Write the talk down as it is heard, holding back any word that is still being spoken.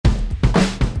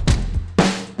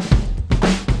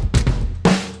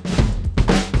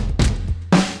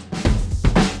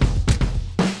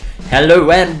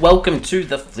Hello and welcome to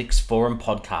the Flicks Forum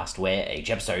podcast, where each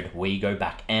episode we go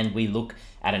back and we look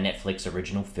at a Netflix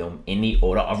original film in the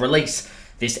order of release.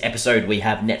 This episode we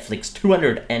have Netflix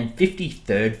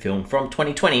 253rd film from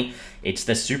 2020. It's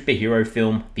the superhero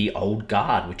film The Old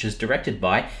Guard, which is directed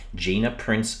by Gina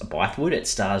Prince Bythewood. It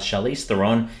stars Charlize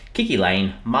Theron, Kiki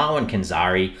Layne, Marwan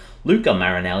Kenzari, Luca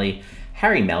Marinelli,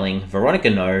 Harry Melling, Veronica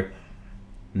No,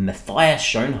 Matthias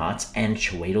Schoenaerts, and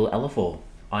Chiwetel Ejiofor.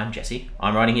 I'm Jesse.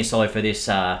 I'm writing here solo for this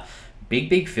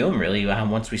big film, really.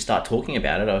 Once we start talking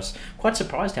about it, I was quite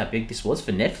surprised how big this was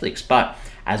for Netflix. But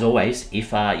as always,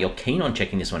 if you're keen on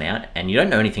checking this one out and you don't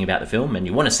know anything about the film and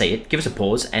you want to see it, give us a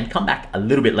pause and come back a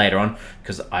little bit later on,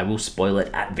 because I will spoil it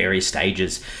at various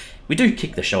stages. We do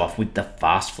kick the show off with the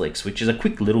Fast Flicks, which is a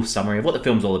quick little summary of what the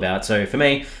film's all about. So for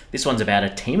me, this one's about a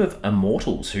team of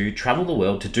immortals who travel the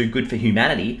world to do good for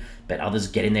humanity, but others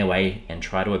get in their way and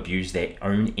try to abuse their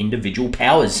own individual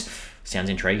powers. Sounds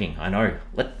intriguing, I know.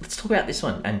 Let's talk about this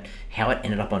one and how it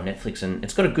ended up on Netflix, and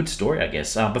it's got a good story, I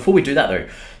guess. Before we do that though,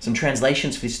 some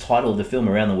translations for this title of the film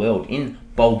around the world. In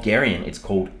Bulgarian, it's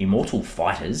called Immortal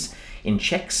Fighters. In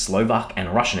Czech, Slovak, and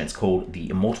Russian, it's called The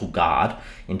Immortal Guard.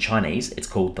 In Chinese, it's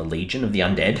called The Legion of the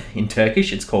Undead. In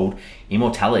Turkish, it's called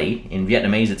Immortality. In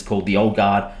Vietnamese, it's called The Old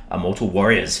Guard, Immortal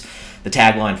Warriors. The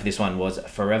tagline for this one was,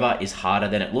 "Forever is harder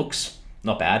than it looks."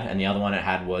 Not bad. And the other one it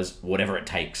had was, "Whatever it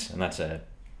takes." And that's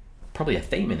probably a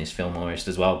theme in this film almost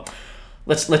as well.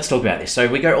 Let's talk about this. So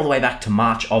we go all the way back to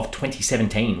March of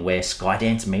 2017, where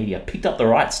Skydance Media picked up the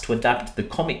rights to adapt the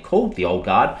comic called The Old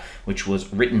Guard, which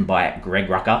was written by Greg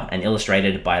Rucka and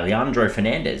illustrated by Leandro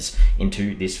Fernandez,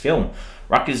 into this film.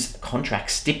 Rucka's contract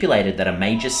stipulated that a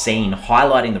major scene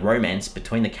highlighting the romance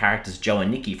between the characters Joe and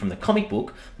Nikki from the comic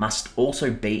book must also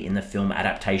be in the film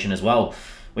adaptation as well.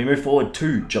 We move forward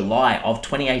to July of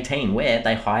 2018, where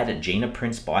they hired Gina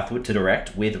Prince Bythewood to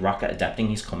direct, with Rucka adapting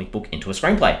his comic book into a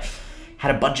screenplay.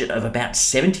 Had a budget of about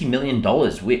 $70 million,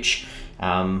 which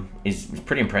is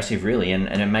pretty impressive, really, and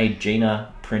it made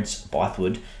Gina Prince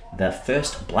Bythewood the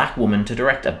first black woman to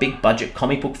direct a big budget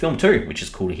comic book film too, which is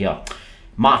cool to hear.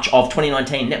 March of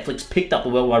 2019, Netflix picked up the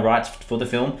worldwide rights for the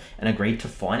film and agreed to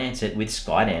finance it with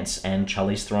Skydance, and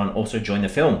Charlize Theron also joined the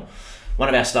film. One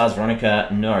of our stars, Veronica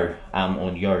No,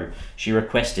 or Yo, she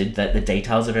requested that the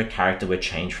details of her character were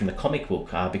changed from the comic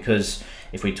book, because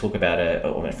if we talk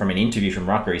about from an interview from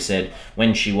Rucka, he said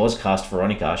when she was cast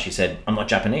Veronica, she said, "I'm not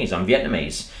Japanese, I'm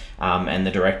Vietnamese." And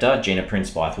the director, Gina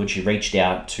Prince Bythewood, she reached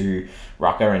out to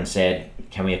Rucka and said,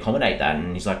 "Can we accommodate that?"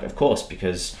 And he's like, "Of course,"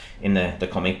 because in the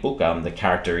comic book, the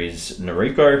character is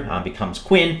Noriko, becomes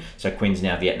Quinn, so Quinn's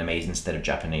now Vietnamese instead of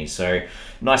Japanese. So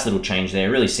nice little change there,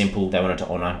 really simple. They wanted to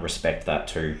honour, respect that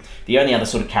too. The only other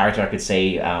sort of character I could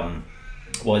see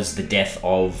was the death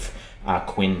of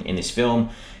Quinn in this film.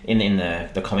 In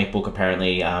the comic book,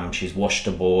 apparently, she's washed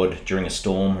aboard during a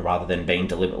storm rather than being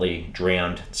deliberately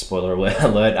drowned. Spoiler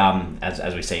alert,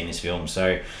 as we see in this film.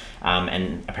 So,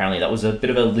 and apparently that was a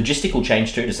bit of a logistical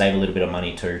change too, to save a little bit of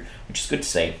money too, which is good to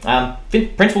see.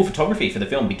 Principal photography for the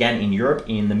film began in Europe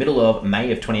in the middle of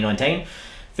May of 2019.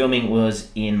 Filming was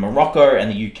in Morocco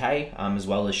and the UK, as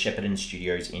well as Shepperton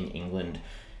Studios in England.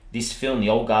 This film, The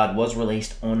Old Guard, was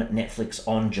released on Netflix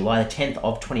on July the 10th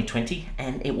of 2020,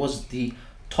 and it was the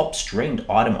top streamed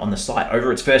item on the site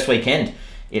over its first weekend.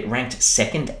 It ranked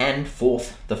second and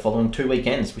fourth the following 2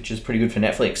 weekends, which is pretty good for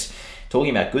Netflix.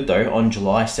 Talking about good though, on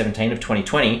July 17 of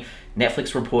 2020,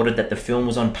 Netflix reported that the film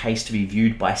was on pace to be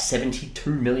viewed by 72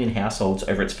 million households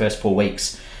over its first 4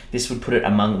 weeks. This would put it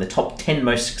among the top 10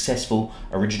 most successful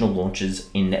original launches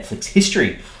in Netflix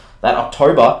history. That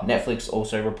October, Netflix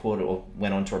also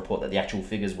went on to report that the actual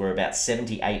figures were about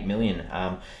 78 million.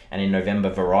 And in November,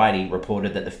 Variety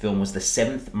reported that the film was the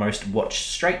 7th most watched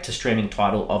straight-to-streaming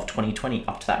title of 2020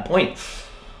 up to that point.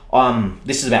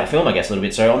 This is about the film, I guess, a little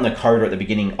bit. So on the coda at the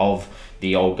beginning of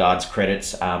The Old Guard's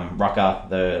credits, Rucka,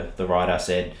 the writer,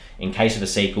 said, "In case of a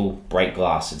sequel, break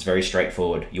glass. It's very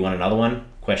straightforward. You want another one? ?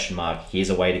 Here's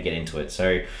a way to get into it."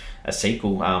 So a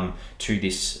sequel to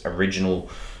this original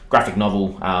graphic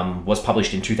novel was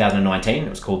published in 2019. It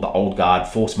was called The Old Guard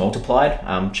Force Multiplied.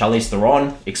 Charlize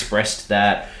Theron expressed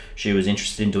that she was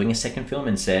interested in doing a second film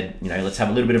and said, let's have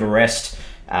a little bit of a rest,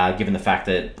 given the fact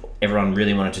that everyone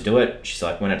really wanted to do it. She's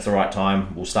like, when it's the right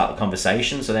time, we'll start the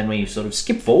conversation. So then we sort of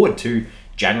skip forward to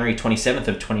January 27th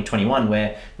of 2021,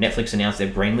 where Netflix announced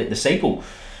they've greenlit the sequel.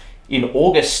 In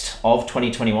August of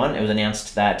 2021, it was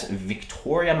announced that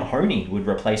Victoria Mahoney would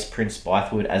replace Prince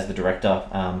Bythewood as the director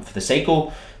for the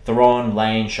sequel. Theron,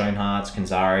 Layne, Schoenaerts,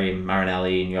 Kenzari,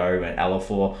 Marinelli, Yo, and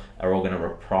Ejiofor are all going to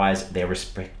reprise their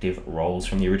respective roles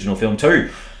from the original film too.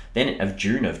 Then of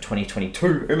June of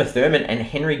 2022, Uma Thurman and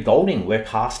Henry Golding were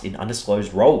cast in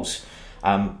undisclosed roles.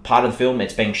 Part of the film,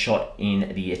 it's being shot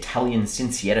in the Italian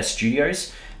Cinecittà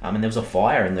Studios, and there was a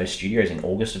fire in those studios in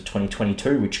August of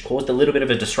 2022, which caused a little bit of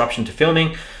a disruption to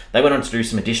filming. They went on to do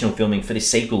some additional filming for this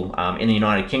sequel in the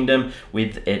United Kingdom,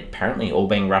 with it apparently all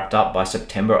being wrapped up by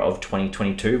September of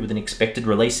 2022, with an expected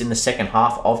release in the second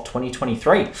half of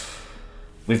 2023.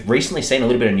 We've recently seen a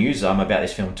little bit of news about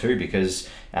this film too, because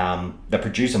the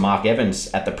producer Mark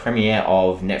Evans, at the premiere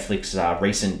of Netflix's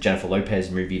recent Jennifer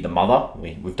Lopez movie The Mother,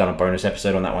 we've done a bonus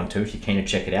episode on that one too if you're keen to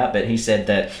check it out, but he said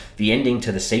that the ending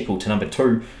to the sequel to number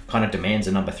 2 kind of demands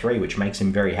a number 3, which makes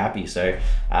him very happy. So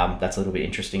that's a little bit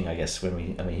interesting, I guess, when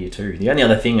we hear too. The only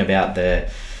other thing about the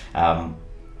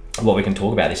what we can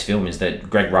talk about this film is that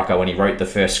Greg Rucka, when he wrote the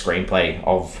first screenplay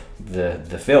of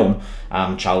the film,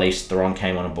 Charlize Theron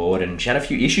came on board and she had a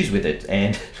few issues with it,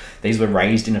 and these were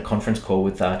raised in a conference call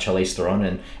with Charlize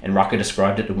Theron, and Rucka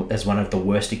described it as one of the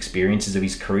worst experiences of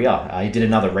his career. He did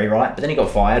another rewrite, but then he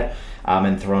got fired,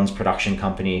 and Theron's production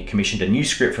company commissioned a new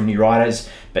script from new writers,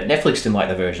 but Netflix didn't like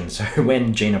the version. So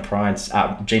when Gina Prince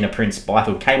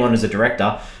Bythewood came on as a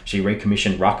director, she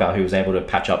recommissioned Rucka, who was able to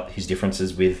patch up his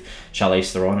differences with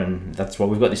Charlize Theron, and that's why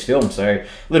we've got this film. So a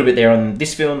little bit there on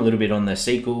this film, a little bit on the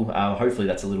sequel. Hopefully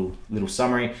that's a little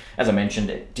summary. As I mentioned,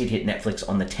 it did hit Netflix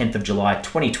on the 10th of July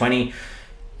 2020.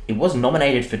 It was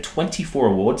nominated for 24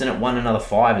 awards, and it won another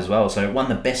 5 as well. So it won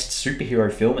the Best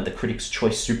Superhero Film at the Critics'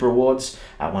 Choice Super Awards,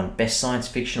 won Best Science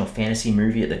Fiction or Fantasy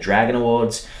Movie at the Dragon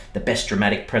Awards, the Best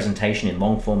Dramatic Presentation in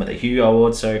Long Form at the Hugo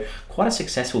Awards. So quite a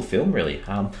successful film, really.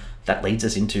 That leads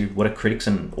us into what are critics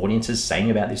and audiences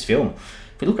saying about this film.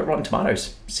 If we look at Rotten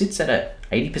Tomatoes, it sits at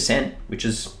 80%, which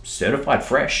is certified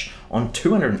fresh, on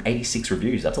 286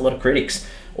 reviews. That's a lot of critics.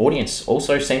 Audience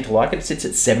also seem to like it. It sits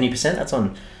at 70%. That's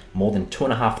on more than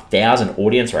 2,500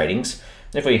 audience ratings.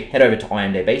 And if we head over to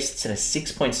IMDb, it's at a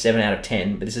 6.7 out of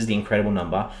 10, but this is the incredible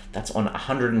number. That's on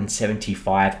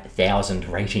 175,000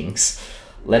 ratings.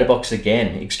 Letterboxd,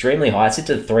 again, extremely high. It sits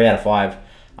at a 3 out of 5,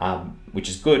 which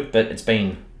is good, but it's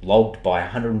been logged by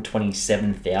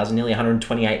 127,000, nearly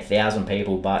 128,000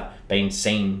 people, but being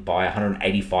seen by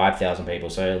 185,000 people.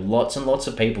 So lots and lots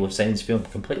of people have seen this film.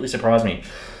 Completely surprised me.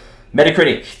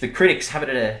 Metacritic, the critics have it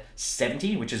at a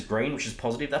 70, which is green, which is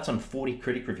positive. That's on 40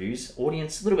 critic reviews.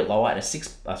 Audience, a little bit lower at a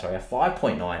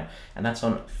 5.9, and that's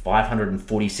on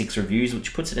 546 reviews,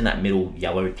 which puts it in that middle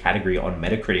yellow category on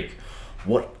Metacritic.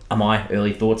 What are my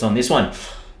early thoughts on this one?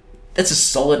 It's a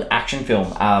solid action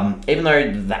film. Even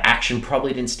though the action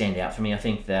probably didn't stand out for me, I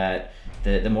think that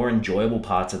the more enjoyable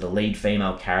parts of the lead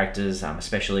female characters,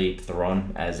 especially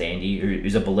Theron as Andy,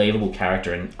 who's a believable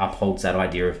character and upholds that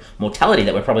idea of mortality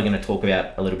that we're probably going to talk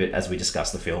about a little bit as we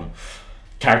discuss the film.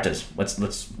 Characters.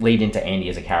 Let's lead into Andy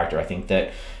as a character. I think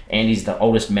that Andy's the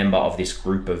oldest member of this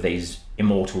group of these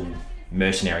immortal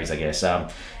mercenaries, I guess,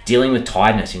 dealing with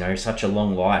tiredness, such a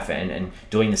long life, and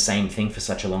doing the same thing for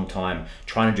such a long time,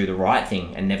 trying to do the right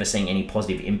thing and never seeing any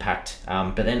positive impact,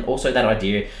 but then also that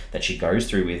idea that she goes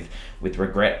through with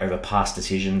regret over past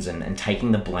decisions and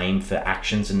taking the blame for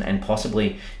actions, and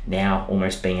possibly now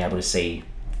almost being able to see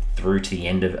through to the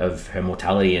end of her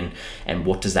mortality, and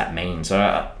what does that mean.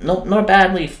 So not a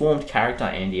badly formed character,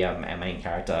 Andy, our main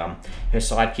character. Her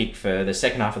sidekick for the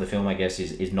second half of the film, I guess,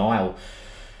 is Niall,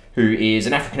 who is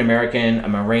an African-American, a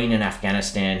Marine in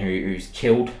Afghanistan, who's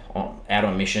killed out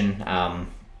on mission,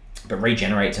 but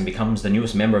regenerates and becomes the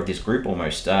newest member of this group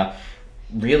almost.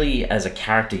 Really as a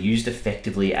character used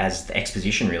effectively as the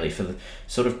exposition, really, for the,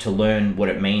 sort of to learn what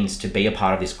it means to be a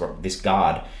part of this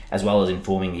guard, as well as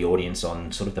informing the audience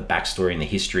on sort of the backstory and the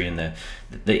history and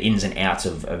the ins and outs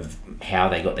of how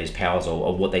they got these powers,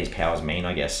 or what these powers mean,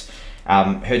 I guess.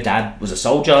 Her dad was a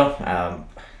soldier.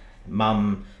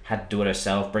 Mum had to do it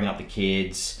herself, bring up the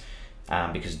kids,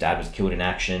 because dad was killed in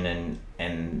action,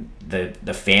 and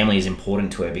the family is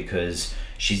important to her because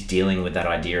she's dealing with that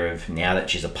idea of, now that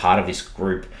she's a part of this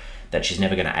group, that she's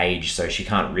never going to age, so she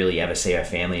can't really ever see her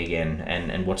family again,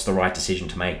 and what's the right decision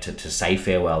to make, to say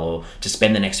farewell, or to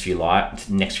spend the next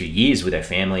few years with her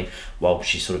family while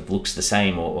she sort of looks the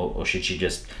same, or should she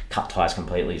just cut ties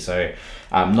completely. So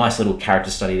nice little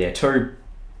character study there too.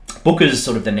 Booker's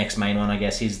sort of the next main one, I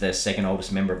guess. He's the second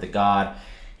oldest member of the guard.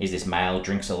 He's this male,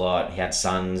 drinks a lot, he had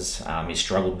sons, he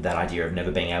struggled with that idea of never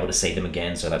being able to see them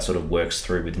again, so that sort of works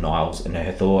through with Niles and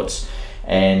her thoughts,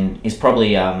 and he's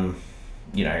probably,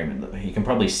 you can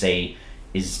probably see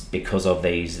is because of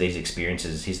these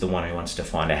experiences, he's the one who wants to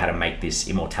find out how to make this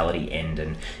immortality end,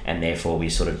 and therefore we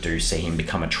sort of do see him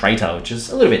become a traitor, which is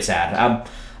a little bit sad.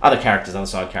 other characters, other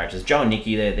side characters. Joe and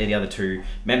Nikki, they're the other two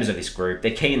members of this group.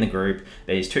 They're key in the group.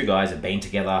 These two guys have been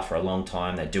together for a long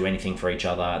time. They do anything for each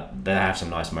other. They have some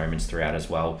nice moments throughout as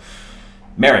well.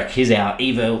 Merrick, he's our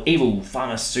evil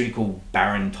pharmaceutical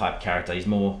baron type character. He's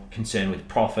more concerned with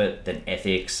profit than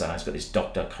ethics. He's got this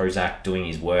Dr. Kozak doing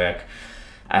his work.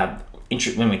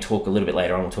 When we talk a little bit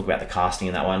later on, we'll talk about the casting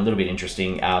in that one. A little bit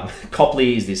interesting.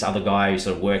 Copley is this other guy who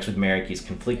sort of works with Merrick. He's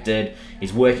conflicted.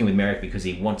 He's working with Merrick because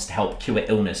he wants to help cure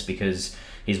illness because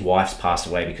his wife's passed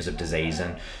away because of disease.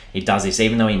 And he does this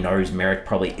even though he knows Merrick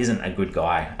probably isn't a good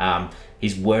guy.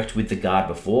 He's worked with the Guard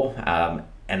before.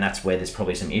 And that's where there's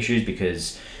probably some issues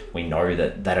because we know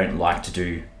that they don't like to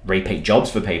do repeat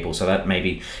jobs for people. So that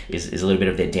maybe is a little bit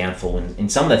of their downfall in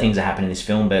some of the things that happen in this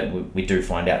film. But we do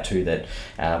find out too that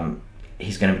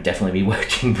he's going to definitely be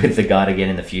working with the Guard again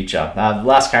in the future. The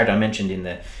last character I mentioned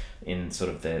in sort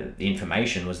of the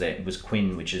information was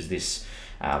Quinn, which is this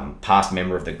past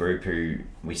member of the group who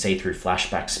we see through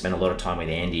flashbacks spent a lot of time with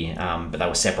Andy, but they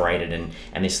were separated,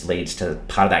 and this leads to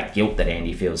part of that guilt that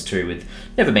Andy feels too with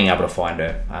never being able to find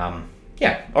her.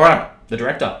 Alright, the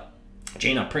director,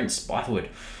 Gina Prince Bythewood,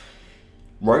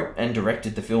 wrote and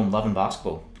directed the film Love and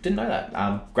Basketball. Didn't know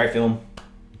that. Great film.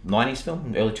 90s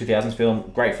film, early 2000s film,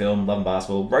 great film, Love and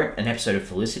Basketball. Wrote an episode of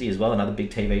Felicity as well, another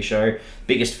big TV show.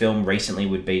 Biggest film recently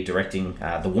would be directing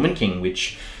The Woman King,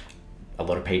 which a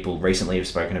lot of people recently have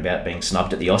spoken about being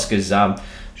snubbed at the Oscars.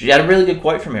 She had a really good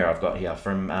quote from her I've got here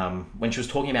from when she was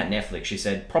talking about Netflix. She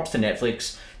said, "Props to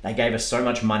Netflix, they gave us so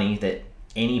much money that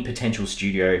any potential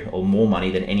studio, or more money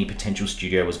than any potential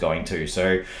studio was going to."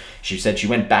 So she said she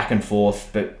went back and forth,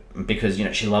 but because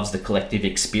she loves the collective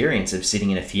experience of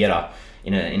sitting in a theater,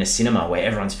 in a cinema where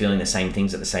everyone's feeling the same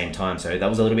things at the same time. So that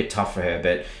was a little bit tough for her,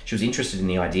 but she was interested in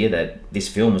the idea that this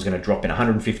film was going to drop in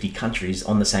 150 countries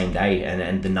on the same day,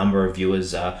 and the number of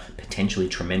viewers are potentially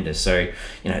tremendous. So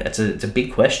it's a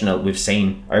big question that we've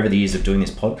seen over the years of doing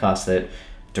this podcast that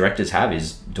directors have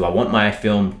is, do I want my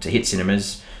film to hit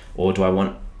cinemas, or do I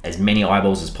want as many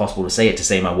eyeballs as possible to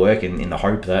see my work in the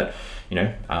hope that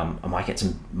I might get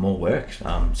some more work,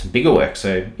 some bigger work.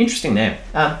 So interesting there.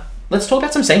 Let's talk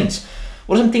about some scenes.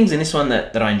 What are some things in this one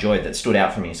that I enjoyed that stood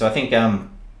out for me? So I think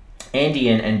Andy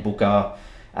and Booker,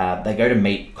 they go to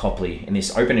meet Copley in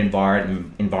this open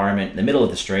environment in the middle of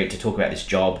the street to talk about this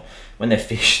job. When they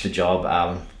finish the job,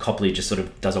 Copley just sort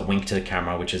of does a wink to the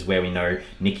camera, which is where we know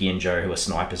Nikki and Joe, who are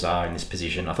snipers, are in this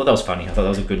position. I thought that was funny. I thought that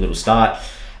was a good little start.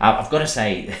 I've got to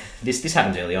say, this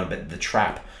happens early on, but the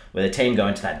trap where the team go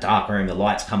into that dark room, the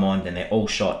lights come on, then they're all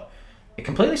shot, it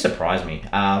completely surprised me.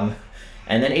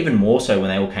 And then even more so when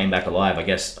they all came back alive. I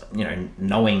guess,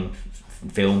 knowing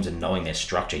films and knowing their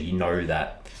structure,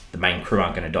 that the main crew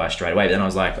aren't going to die straight away. But then I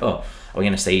was like, oh, are we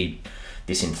going to see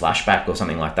this in flashback or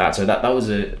something like that? So that was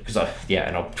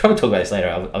and I'll probably talk about this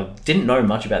later. I didn't know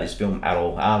much about this film at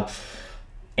all.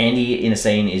 Andy, in a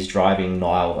scene, is driving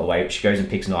Niall away. She goes and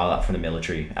picks Niall up from the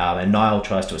military. And Niall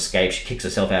tries to escape. She kicks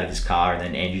herself out of his car, and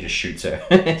then Andy just shoots her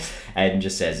and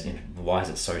just says, why is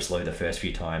it so slow the first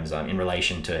few times, in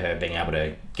relation to her being able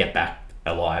to get back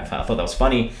alive. I thought that was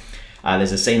funny.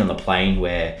 There's a scene on the plane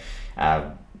where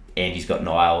Andy's got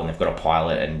Niall and they've got a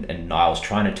pilot, and Niall's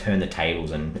trying to turn the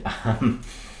tables, and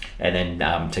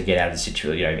then to get out of the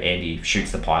situation, Andy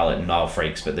shoots the pilot and Niall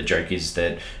freaks. But the joke is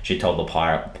that she told the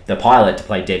pilot to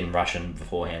play dead in Russian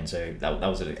beforehand. So that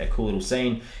was a cool little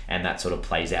scene, and that sort of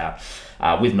plays out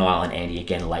with Niall and Andy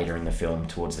again later in the film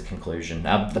towards the conclusion.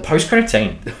 The post-credit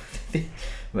scene.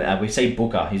 We see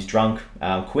Booker, he's drunk.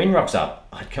 Quinn rocks up.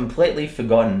 I'd completely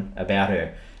forgotten about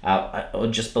her. I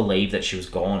just believed that she was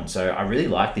gone. So I really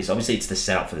like this. Obviously, it's the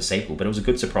setup for the sequel, but it was a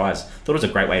good surprise. Thought it was a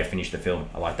great way to finish the film.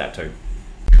 I like that too.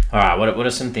 Alright, what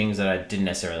are some things that I didn't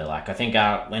necessarily like? I think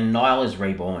when Niall is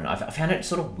reborn, I found it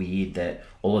sort of weird that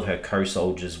all of her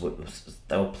co-soldiers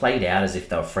they were played out as if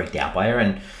they were freaked out by her,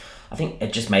 and I think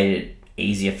it just made it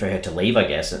easier for her to leave, I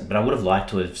guess. But I would have liked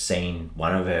to have seen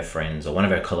one of her friends or one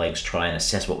of her colleagues try and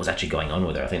assess what was actually going on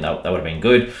with her. I think that would have been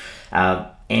good.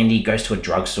 Andy goes to a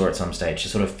drugstore at some stage to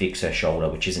sort of fix her shoulder,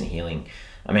 which isn't healing.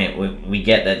 I mean, we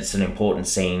get that it's an important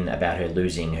scene about her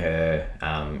losing her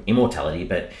immortality,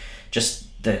 but just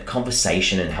the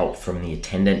conversation and help from the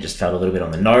attendant just felt a little bit on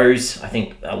the nose. I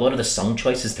think a lot of the song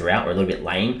choices throughout were a little bit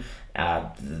lame.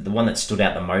 The one that stood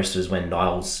out the most was when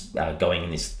Niall's going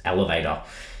in this elevator,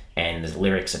 and the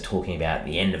lyrics are talking about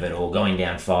the end of it all, going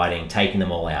down fighting, taking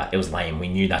them all out. It was lame. We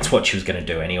knew that's what she was going to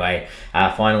do anyway.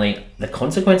 Finally, the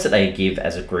consequence that they give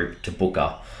as a group to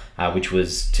Booker, which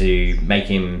was to make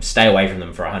him stay away from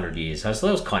them for 100 years. So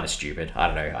that was kind of stupid. I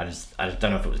don't know. I just don't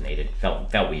know if it was needed.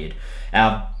 Felt weird.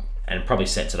 and probably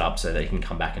sets it up so that he can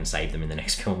come back and save them in the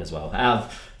next film as well.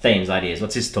 Themes, ideas,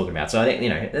 what's this talking about? So I think,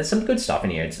 there's some good stuff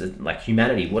in here. It's like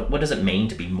humanity. What does it mean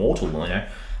to be mortal?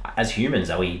 As humans,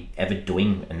 are we ever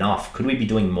doing enough? Could we be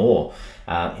doing more?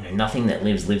 Nothing that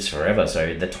lives forever.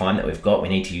 So the time that we've got, we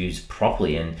need to use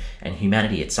properly. And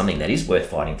humanity, it's something that is worth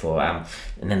fighting for.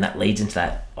 And then that leads into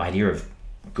that idea of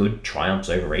good triumphs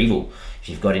over evil. If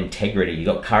you've got integrity, you've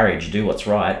got courage, you do what's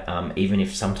right, even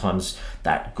if sometimes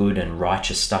that good and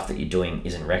righteous stuff that you're doing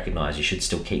isn't recognized, you should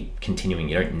still keep continuing.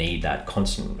 You don't need that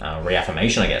constant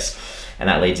reaffirmation, I guess. And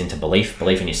that leads into belief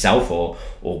in yourself, or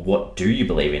what do you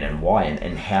believe in and why,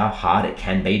 and how hard it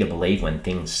can be to believe when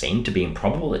things seem to be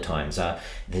improbable at times.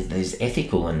 There's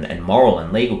ethical and moral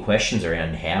and legal questions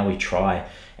around how we try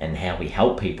and how we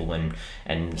help people,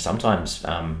 and sometimes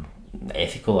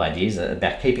ethical ideas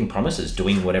about keeping promises,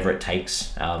 doing whatever it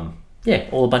takes.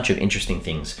 All a bunch of interesting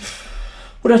things.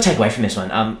 What do I take away from this one?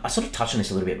 I sort of touched on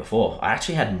this a little bit before. I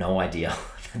actually had no idea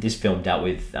that this film dealt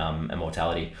with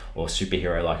immortality or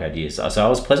superhero-like ideas. So I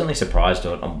was pleasantly surprised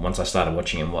once I started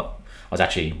watching and what I was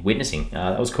actually witnessing.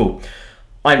 That was cool.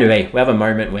 IMDb, we have a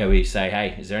moment where we say,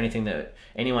 hey, is there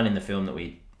anyone in the film that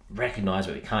we recognise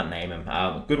but we can't name him?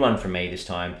 A good one from me this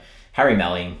time. Harry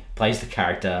Melling plays the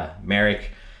character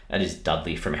Merrick. That is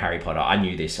Dudley from Harry Potter. I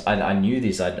knew this. I knew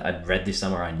this. I'd read this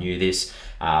somewhere. I knew this.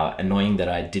 Annoying that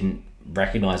I didn't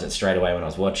recognize it straight away when I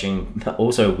was watching.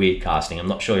 Also weird casting. I'm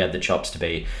not sure he had the chops to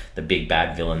be the big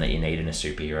bad villain that you need in a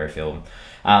superhero film.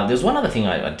 There's one other thing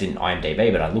I didn't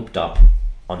IMDb, but I looked up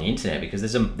on the internet because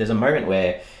there's a moment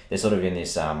where they're sort of in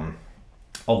this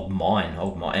old mine,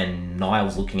 and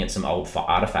Niall's looking at some old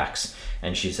artifacts,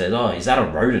 and she says, "Oh, is that a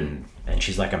rodent?" And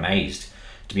she's like amazed.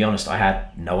 To be honest, I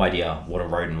had no idea what a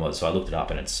rodent was, so I looked it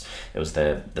up, and it was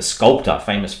the sculptor,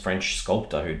 famous French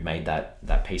sculptor who'd made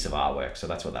that piece of artwork. So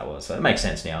that's what that was. So it makes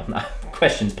sense now.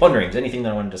 Questions, ponderings, anything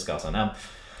that I want to discuss on.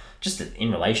 Just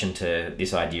in relation to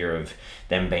this idea of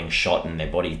them being shot and their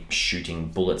body shooting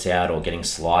bullets out or getting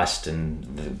sliced and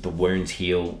the wounds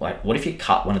heal. Like, what if you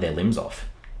cut one of their limbs off?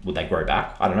 Would they grow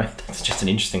back? I don't know. That's just an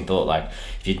interesting thought. Like,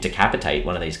 if you decapitate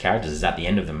one of these characters, is that the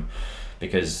end of them?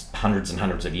 Because hundreds and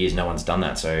hundreds of years, no one's done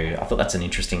that. So I thought that's an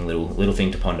interesting little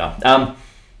thing to ponder.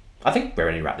 I think we're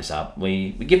ready to wrap this up.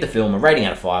 We give the film a rating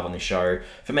out of 5 on this show.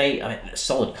 For me, a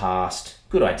solid cast,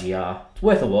 good idea, it's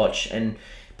worth a watch, and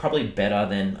probably better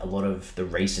than a lot of the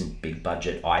recent big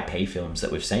budget IP films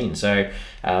that we've seen. So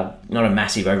not a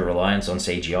massive over-reliance on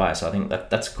CGI. So I think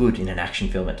that's good in an action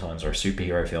film at times, or a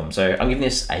superhero film. So I'm giving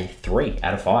this a 3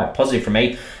 out of 5. Positive for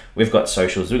me. We've got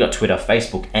socials. We've got Twitter,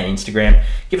 Facebook, and Instagram.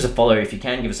 Give us a follow if you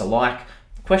can. Give us a like.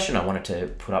 The question I wanted to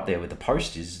put up there with the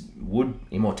post is, would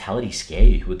immortality scare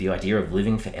you? Would the idea of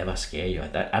living forever scare you?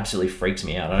 That absolutely freaks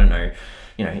me out. I don't know,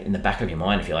 in the back of your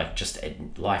mind, if you're like, just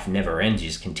life never ends, you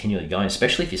just continually going,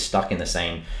 especially if you're stuck in the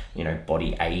same,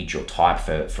 body, age, or type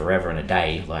for forever and a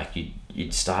day, like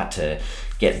you'd start to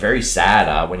get very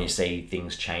sad when you see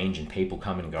things change and people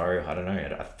come and go. I don't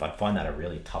know. I find that a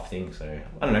really tough thing. So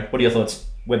I don't know. What are your thoughts?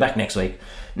 We're back next week.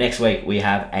 Next week we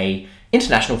have a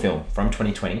international film from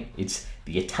 2020. It's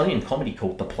the Italian comedy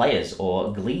called The Players,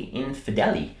 or Gli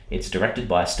Infedeli. It's directed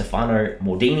by Stefano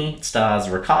Mordini. It stars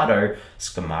Riccardo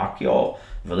Scamacchio,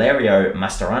 Valerio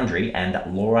Mastroandri, and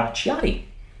Laura Ciardi.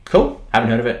 Cool. Haven't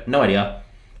heard of it. No idea.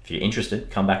 If you're interested,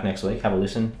 come back next week. Have a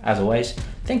listen. As always,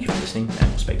 thank you for listening, and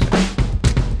we'll speak soon.